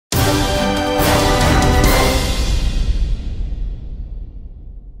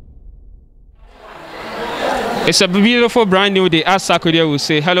It's a beautiful brand new day. As Sakudia will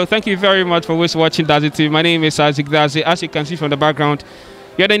say, hello, thank you very much for watching Dazi TV. My name is Isaac Dazi. As you can see from the background,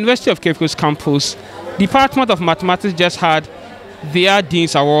 you're at the University of Cape Coast campus. Department of Mathematics just had their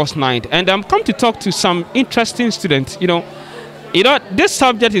Dean's Awards night, and I'm come to talk to some interesting students. You know, this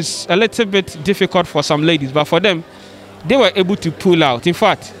subject is a little bit difficult for some ladies, but for them, they were able to pull out. In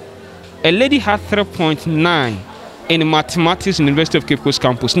fact, a lady had 3.9 in mathematics in the University of Cape Coast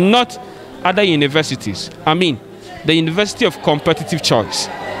campus, not other universities. I mean, the University of Competitive Choice.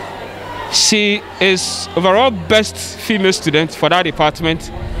 She is overall best female student for that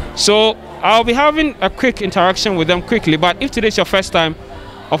department. So I'll be having a quick interaction with them quickly. But if today is your first time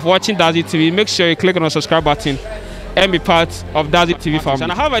of watching Dazi TV, make sure you click on the subscribe button and be part of Dazi TV family.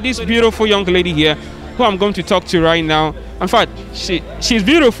 And I have this beautiful young lady here who I'm going to talk to right now. In fact, she's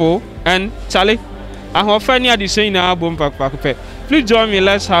beautiful. And Charlie, please join me.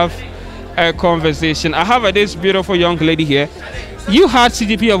 Let's have a conversation. I have this beautiful young lady here. You had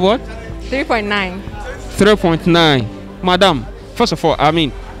CGPA of what? 3.9. 3.9. Madam, first of all, I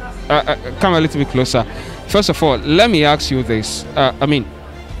mean, come a little bit closer. First of all, let me ask you this. I mean,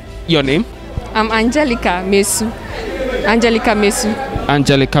 your name? I'm Angelica Mesu. Angelica Mesu.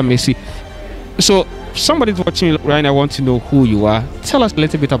 Angelica Mesu. So, somebody's watching right now, want to know who you are. Tell us a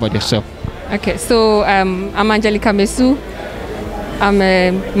little bit about yourself. Okay, so I'm Angelica Mesu. I'm a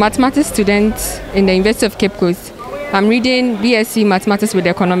mathematics student in the University of Cape Coast. I'm reading BSc Mathematics with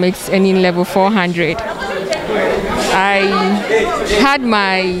Economics and in level 400. I had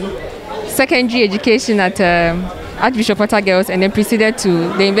my secondary education at Archbishop Girls and then proceeded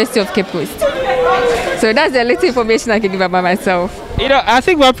to the University of Cape Coast. So that's the little information I can give about myself. You know, I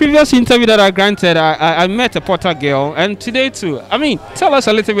think my previous interview that I granted, I met a Potter girl, and today too. I mean, tell us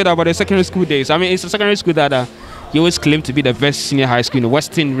a little bit about the secondary school days. I mean, it's a secondary school that you always claim to be the best senior high school in the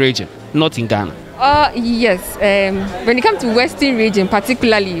Western region, not in Ghana. Yes. When it comes to Western region,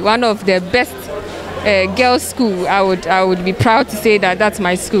 particularly one of the best girls' school, I would be proud to say that that's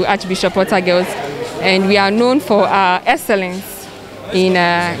my school, Archbishop Girls, and we are known for our excellence in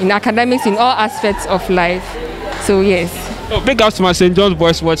academics in all aspects of life. So yes. Oh, big ups to my St. John's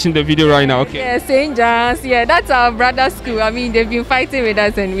boys watching the video right now. Okay. Yeah, St. John's. Yeah, that's our brother school. I mean, they've been fighting with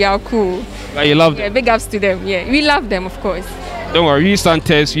us, and we are cool. But you love them. Yeah, big ups to them. Yeah, we love them, of course. Don't worry, you stand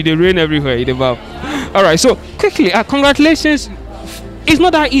test. You rain everywhere. All right. So quickly, congratulations. It's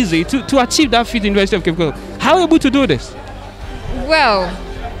not that easy to achieve that feat in the University of Cape Coast. How are you able to do this? Well,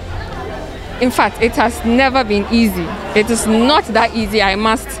 in fact, it has never been easy. It is not that easy, I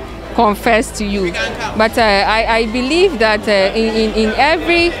must confess to you. But I believe that in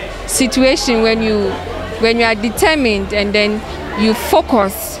every situation, when you are determined and then you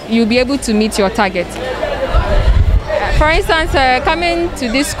focus, you'll be able to meet your target. For instance, coming to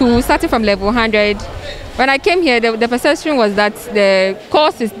this school, starting from level 100, when I came here, the perception was that the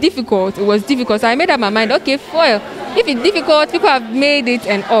course is difficult. It was difficult. So I made up my mind, okay, well, if it's difficult, people have made it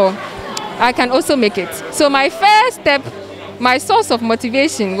and all, I can also make it. So my first step, my source of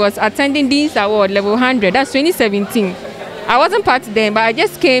motivation was attending Dean's Award level 100. That's 2017. I wasn't part then, but I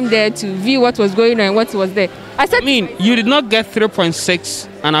just came there to view what was going on and what was there. I mean, you did not get 3.6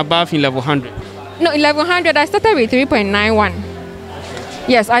 and above in level 100? No, in level 100, I started with 3.91.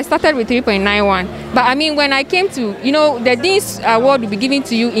 Yes, I started with 3.91. But I mean, when I came to, the Dean's Award will be given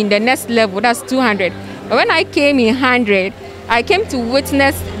to you in the next level, that's 200. But when I came in 100, I came to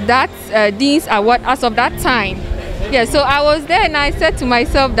witness that Dean's Award as of that time. Yeah, so I was there and I said to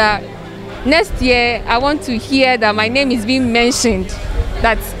myself that next year I want to hear that my name is being mentioned,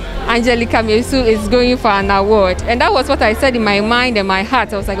 that Angelica Mesu is going for an award. And that was what I said in my mind and my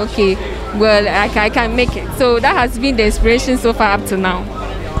heart. I was like, okay, well, I can make it. So that has been the inspiration so far up to now.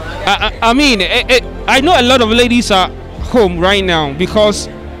 I mean, I know a lot of ladies are home right now because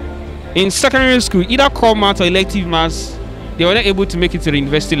in secondary school, either core maths or elective maths, they were not able to make it to the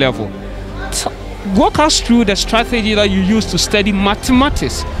university level. Walk us through the strategy that you use to study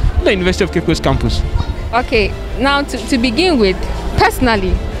mathematics at the University of Cape Coast campus. Okay, now to begin with,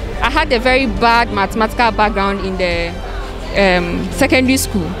 personally, I had a very bad mathematical background in the secondary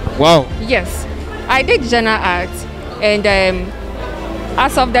school. Wow. Yes, I did general arts, and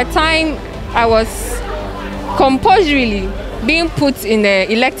as of that time, I was compulsorily being put in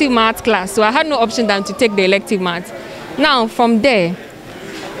the elective math class, so I had no option than to take the elective math. Now, from there,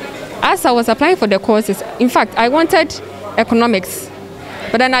 as I was applying for the courses, in fact, I wanted economics.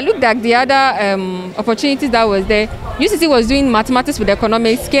 But then I looked at the other opportunities that was there. UCC was doing mathematics with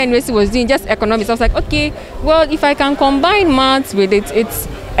economics, KNUST was doing just economics. I was like, okay, well, if I can combine maths with it, it's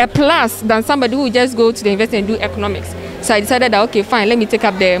a plus than somebody who just go to the university and do economics. So I decided that, okay, fine, let me take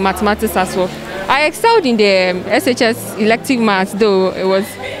up the mathematics as well. I excelled in the SHS elective maths, though it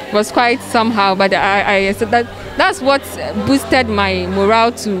was quite somehow, but I said that's what boosted my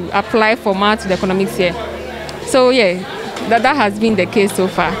morale to apply for maths and economics here. So yeah, that has been the case so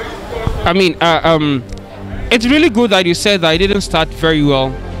far. I mean, it's really good that you said that I didn't start very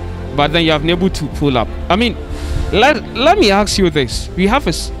well, but then you have been able to pull up. I mean, let me ask you this: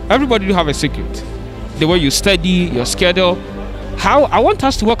 everybody do have a secret, the way you study, your schedule. How I want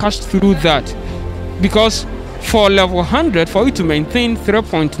us to walk us through that, because for level 100, for you to maintain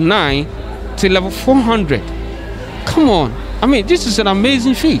 3.9 to level 400, come on! I mean, this is an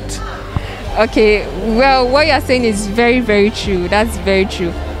amazing feat. Okay, well, what you're saying is very, very true. That's very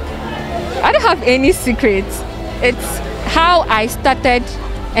true. I don't have any secrets. It's how I started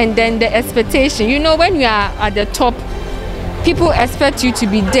and then the expectation. You know, when you are at the top, people expect you to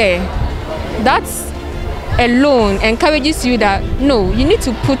be there. That's alone encourages you that, no, you need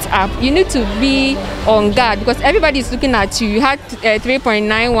to put up, you need to be on guard because everybody is looking at you. You had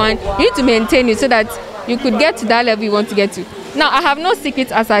 3.91, you need to maintain it so that you could get to that level you want to get to. Now, I have no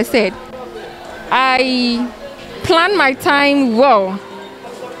secrets, as I said. I plan my time well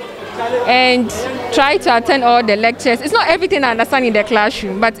and try to attend all the lectures. It's not everything I understand in the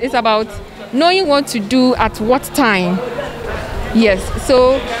classroom, but it's about knowing what to do at what time. Yes,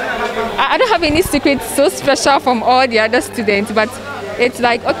 so I don't have any secrets so special from all the other students, but it's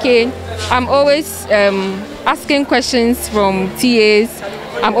like, okay, I'm always asking questions from TAs.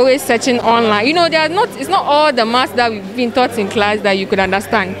 I'm always searching online. You know, it's not all the maths that we've been taught in class that you could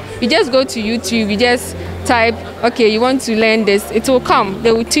understand. You just go to YouTube, you just type, okay, you want to learn this, it will come,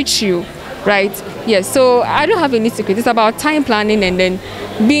 they will teach you, right? Yes, so I don't have any secret. It's about time planning and then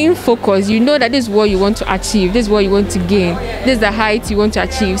being focused. You know that this is what you want to achieve, this is what you want to gain, this is the height you want to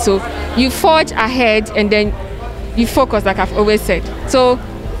achieve. So you forge ahead and then you focus, like I've always said. So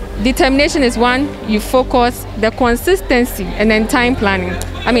determination is one, you focus, the consistency, and then time planning.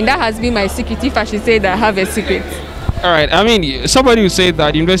 I mean, that has been my secret, if I should say that I have a secret. All right. I mean, somebody would say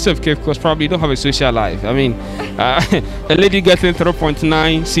that University of Cape Coast probably don't have a social life. I mean, a lady getting 3.9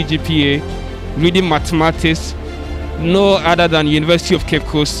 CGPA, reading mathematics, no other than University of Cape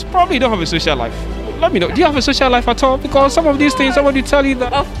Coast, probably don't have a social life. Let me know. Do you have a social life at all? Because some of these things, somebody tell you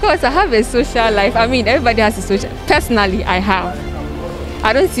that. Of course, I have a social life. I mean, everybody has a social. Personally, I have.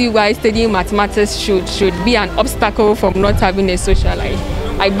 I don't see why studying mathematics should be an obstacle from not having a social life.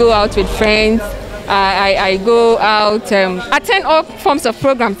 I go out with friends. I go out, attend all forms of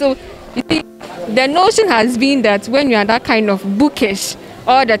programs. So, you see, the notion has been that when you are that kind of bookish,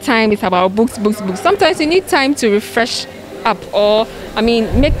 all the time it's about books. Sometimes you need time to refresh up or,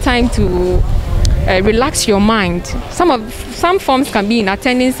 make time to relax your mind. Some forms can be in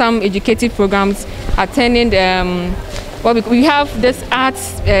attending some educative programs, attending we have this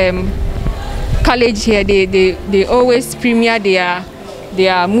arts college here. They always premiere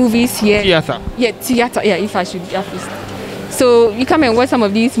their movies here. Theater. Yeah, theater. Yeah, if I should. So you come and watch some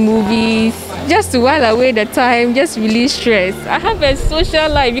of these movies just to while away the time, just release stress. I have a social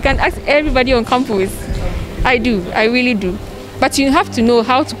life. You can ask everybody on campus. I do. I really do. But you have to know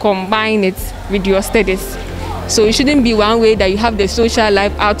how to combine it with your studies. So it shouldn't be one way that you have the social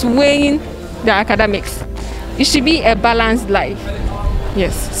life outweighing the academics. It should be a balanced life.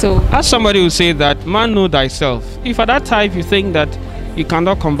 Yes. So as somebody will say that, man, know thyself. If at that time you think that you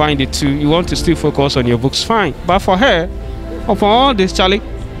cannot combine the two, you want to still focus on your books, fine. But for her, upon all this, Charlie,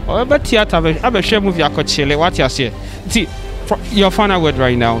 or about theater, I a share movie, I could chill. What you say? See, your final word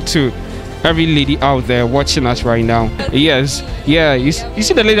right now to every lady out there watching us right now. Yes, yeah. You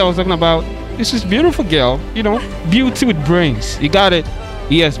see the lady I was talking about. This is beautiful girl. You know, beauty with brains. You got it.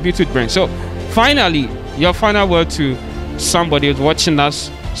 Yes, beauty with brains. So, finally, your final word to somebody who's watching us.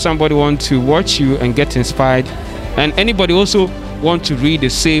 Somebody want to watch you and get inspired, and anybody also want to read the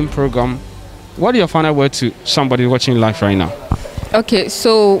same program. What is your final word to somebody watching live right now? Okay,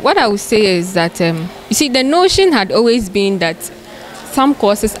 so what I would say is that you see, the notion had always been that some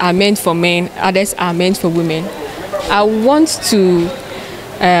courses are meant for men, others are meant for women. I want to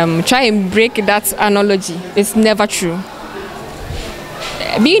try and break that analogy. It's never true.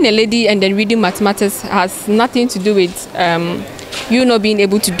 Being a lady and then reading mathematics has nothing to do with you not being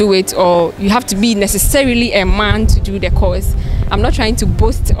able to do it, or you have to be necessarily a man to do the course. I'm not trying to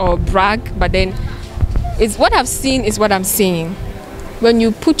boast or brag, but then it's what I've seen is what I'm seeing. When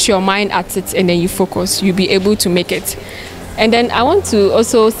you put your mind at it and then you focus, you'll be able to make it. And then I want to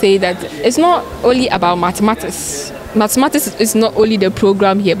also say that it's not only about mathematics. Mathematics is not only the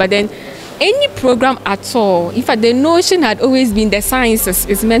program here, but then any program at all. In fact, the notion had always been the sciences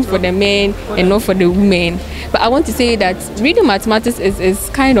is meant for the men and not for the women. But I want to say that reading mathematics is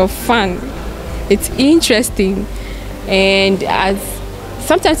kind of fun. it's interesting, and as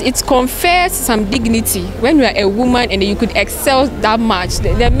sometimes it confers some dignity when you are a woman and you could excel that much.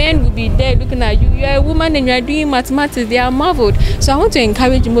 The men will be there looking at you. You are a woman and you are doing mathematics. They are marveled. So I want to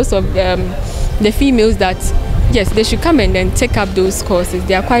encourage most of the females that yes, they should come and then take up those courses.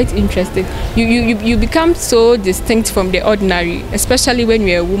 They are quite interesting. You become so distinct from the ordinary, especially when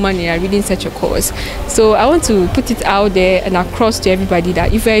you're a woman and you're reading such a course. So I want to put it out there and across to everybody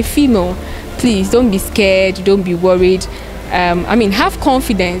that if you're a female, please don't be scared, don't be worried. I mean, have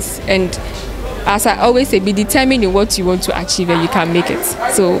confidence, and as I always say, be determined in what you want to achieve and you can make it.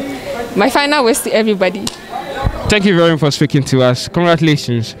 So my final words to everybody. Thank you very much for speaking to us.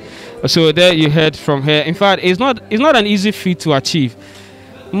 Congratulations. So there you heard from her. In fact, it's not an easy feat to achieve.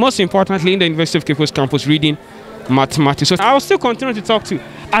 Most importantly, in the University of Cape Coast campus, reading mathematics. So I will still continue to talk to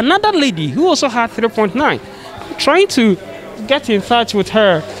another lady who also had 3.9. Trying to get in touch with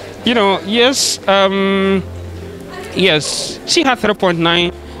her. You know, yes, yes, she had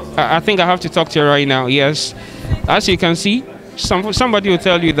 3.9. I think I have to talk to her right now. Yes, as you can see, somebody will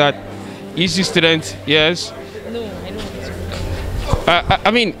tell you that easy student. Yes. No, I know.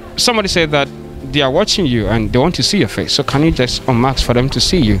 I mean, somebody said that they are watching you and they want to see your face. So can you just unmask for them to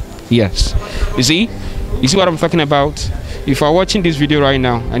see you? Yes. You see what I'm talking about? If you are watching this video right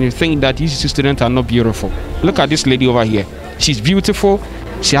now and you think that easy students are not beautiful, look at this lady over here. She's beautiful.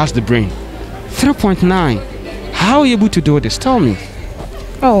 She has the brain. 3.9. How are you able to do this? Tell me.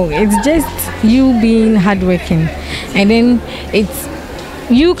 Oh, it's just you being hardworking, and then it's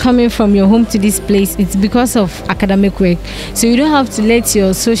you coming from your home to this place. It's because of academic work, so you don't have to let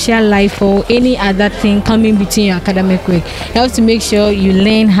your social life or any other thing come in between your academic work. You have to make sure you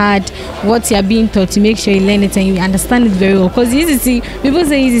learn hard what you are being taught, to make sure you learn it and you understand it very well. Because UCC, people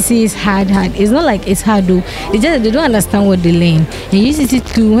say UCC is hard. It's not like it's hard though. They don't understand what they learn. In UCC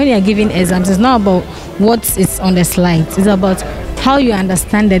too, when you are giving exams, it's not about what is on the slides. It's about how you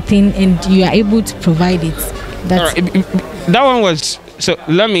understand the thing and you are able to provide it. That's that one was. So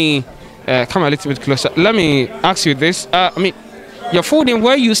let me come a little bit closer. Let me ask you this. I mean, your full name,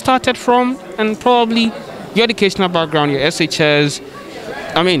 where you started from, and probably your educational background, your SHS.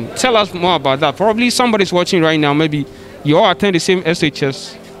 I mean, tell us more about that. Probably somebody's watching right now. Maybe you all attend the same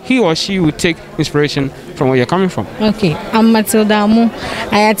SHS. He or she will take inspiration from where you're coming from. Okay, I'm Matilda Amu.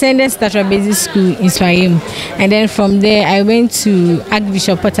 I attended Statra Basic School in Swahim, and then from there I went to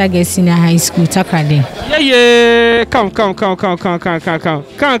Archbishop Senior High School, Takrade. Yeah. Come.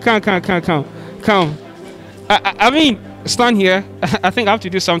 I mean, stand here. I think I have to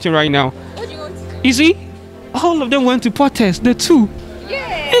do something right now. What do you want? You see, all of them went to protest. The two.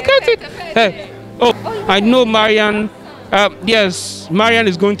 Yeah. You get it? Hey. Oh, I know Marianne. Yes, Marianne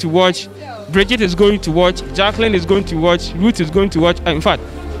is going to watch. Bridget is going to watch. Jacqueline is going to watch. Ruth is going to watch. In fact,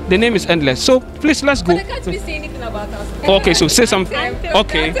 the name is endless. So please, let's go. But I can't really say anything about us. Okay, so say something.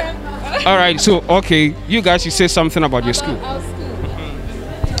 Okay. All right. So okay, you guys should say something about your school. Our school.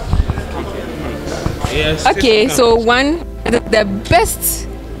 Yes. Okay, so the best,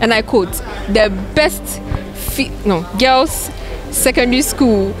 and I quote, the best girls secondary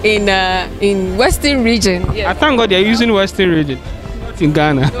school in Western region. Yes. I thank God they're using Western region, not in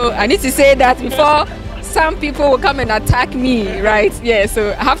Ghana. So I need to say that before some people will come and attack me, right? Yeah,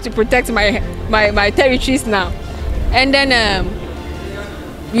 so I have to protect my territories now. And then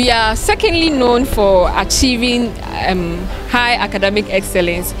we are secondly known for achieving high academic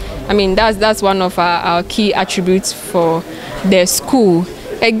excellence. I mean, that's one of our key attributes for the school.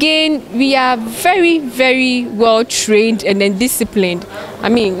 Again, we are very, very well trained and then disciplined. I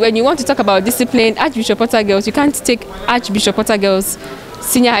mean, when you want to talk about discipline, Archbishop Potter Girls, you can't take Archbishop Potter Girls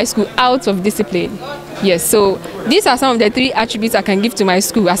Senior High School out of discipline. Yes, so these are some of the 3 attributes I can give to my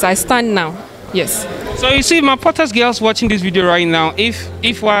school as I stand now. Yes. So you see, my Potter's girls watching this video right now, if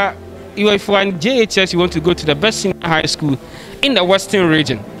we're in JHS, you want to go to the best senior high school in the Western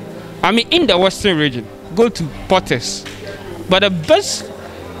region. I mean, in the Western region, go to Potter's. But the best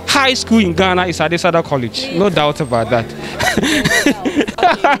high school in Ghana is Adesada College. No doubt about that.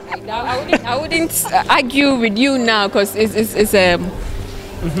 I wouldn't argue with you now, because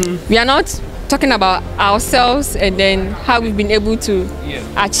we are not talking about ourselves and then how we've been able to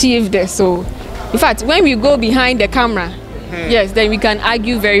achieve this. So, in fact, when we go behind the camera, yes, then we can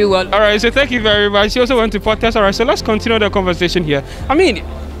argue very well. All right, so thank you very much. You also went to protest. All right, so let's continue the conversation here. I mean,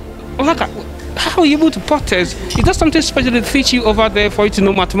 how are you able to protest? Is that something special that teach you over there for you to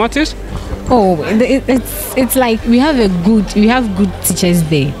know mathematics? Oh, it's like we have good teachers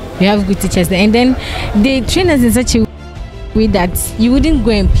there. And then they train us in such a way that you wouldn't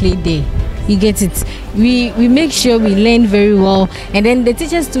go and play there. You get it? we make sure we learn very well, and then the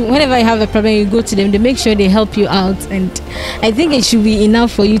teachers too, whenever you have a problem you go to them, they make sure they help you out, and I think it should be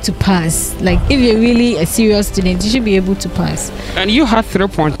enough for you to pass. Like if you're really a serious student, you should be able to pass. And you had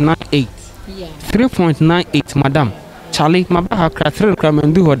 3.98. Yeah. 3.98, madam. Charlie, my back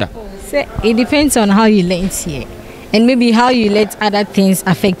and do that. So it depends on how you learn here, and maybe how you let other things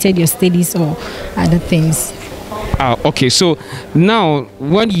affected your studies or other things. Okay, so now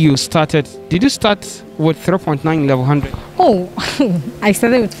when you started, did you start with 3.9 in level 100? Oh, I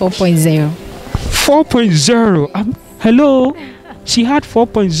started with 4.0. 4.0. Hello, she had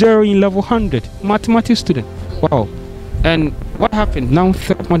 4.0 in level 100. Mathematics student. Wow. And what happened now?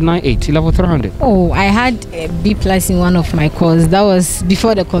 3.98 level 300. Oh, I had a B plus in one of my courses. That was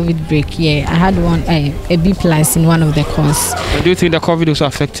before the COVID break. Yeah, I had a B plus in one of the courses. Do you think the COVID also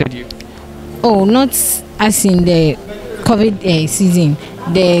affected you? Oh, not as in the COVID season.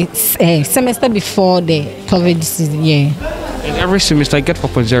 The semester before the COVID season. Yeah. And every semester I get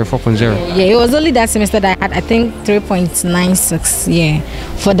 4.0, 4.0. Yeah, it was only that semester that I had, I think, 3.96. Yeah,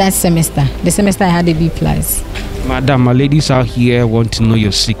 for that semester. The semester I had a B plus. Madam, my ladies out here want to know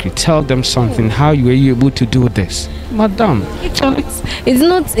your secret. Tell them something. How were you able to do this? Madam. It's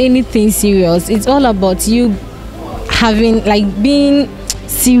not anything serious. It's all about you having, like, being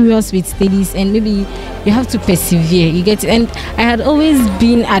serious with studies, and maybe you have to persevere. You get it? And I had always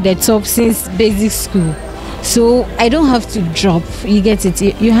been at the top since basic school. So I don't have to drop. You get it?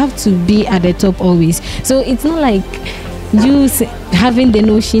 You have to be at the top always. So it's not like you having the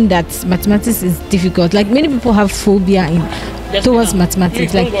notion that mathematics is difficult. Like many people have phobia towards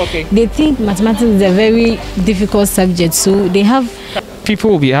mathematics. Like they think mathematics is a very difficult subject. So they have.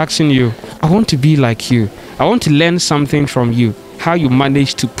 People will be asking you, I want to be like you. I want to learn something from you. How you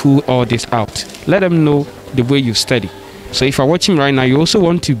manage to pull all this out. Let them know the way you study. So if you're watching right now, you also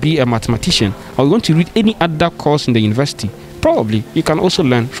want to be a mathematician, or you want to read any other course in the university, probably you can also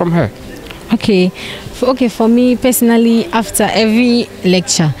learn from her. Okay, for me personally, after every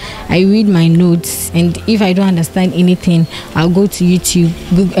lecture, I read my notes, and if I don't understand anything, I'll go to YouTube,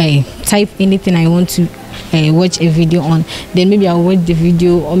 Google, type anything I want to watch a video on. Then maybe I'll watch the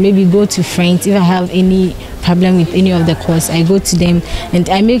video, or maybe go to friends. If I have any problem with any of the course, I go to them, and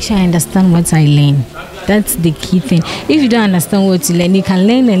I make sure I understand what I learn. That's the key thing. If you don't understand what you learn, you can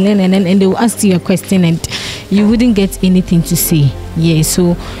learn and they will ask you a question and you wouldn't get anything to say. Yeah,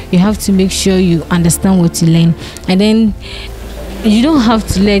 so you have to make sure you understand what you learn, and then you don't have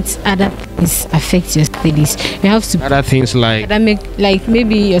to let other things affect your studies. You have to other things like academic, like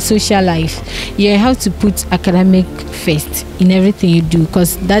maybe your social life. You have to put academic first in everything you do,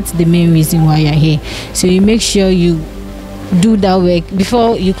 because that's the main reason why you're here. So you make sure you do that work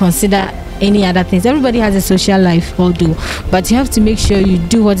before you consider any other things. Everybody has a social life, although, but you have to make sure you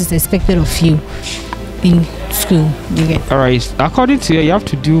do what is expected of you in school. You get? All right. According to you, you have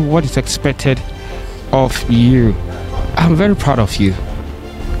to do what is expected of you. I'm very proud of you.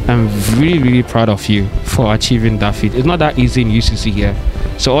 I'm really, really proud of you for achieving that feat. It's not that easy in UCC here.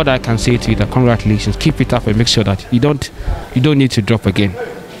 So all that I can say to you, that congratulations. Keep it up and make sure that you don't need to drop again.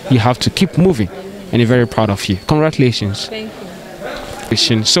 You have to keep moving, and I'm very proud of you. Congratulations. Thank you.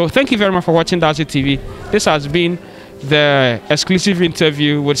 So thank you very much for watching Dazi TV. This has been the exclusive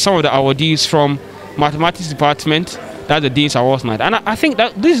interview with some of the awardees from Mathematics Department. That's the Dean's Awards Night. And I think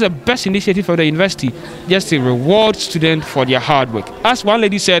that this is the best initiative for the university, just to reward students for their hard work. As one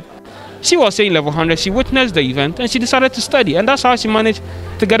lady said, she was saying level 100, she witnessed the event and she decided to study. And that's how she managed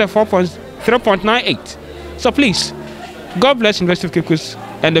to get a 3.98. So please, God bless University of Cape Coast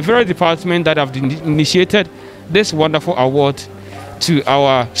and the very department that have initiated this wonderful award to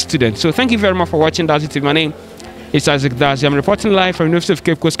our students. So thank you very much for watching Dazi TV. My name is Isaac Dazi. I'm reporting live from University of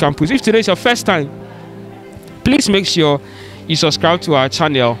Cape Coast campus. If today is your first time, please make sure you subscribe to our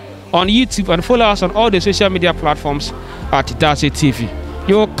channel on YouTube and follow us on all the social media platforms at Dazi TV.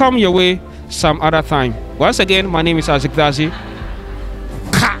 You will come your way some other time. Once again, my name is Isaac Dazi.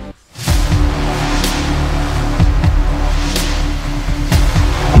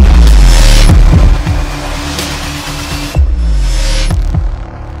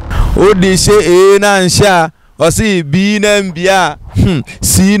 Odi se na nsha osi bi na mbia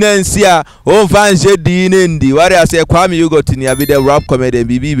si na nsia o fanje di na ndi wari ase Kwame Yogurt ni abi the rap comedy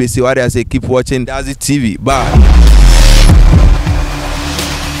bibi be say wari ase keep watching Dazi TV. Bye.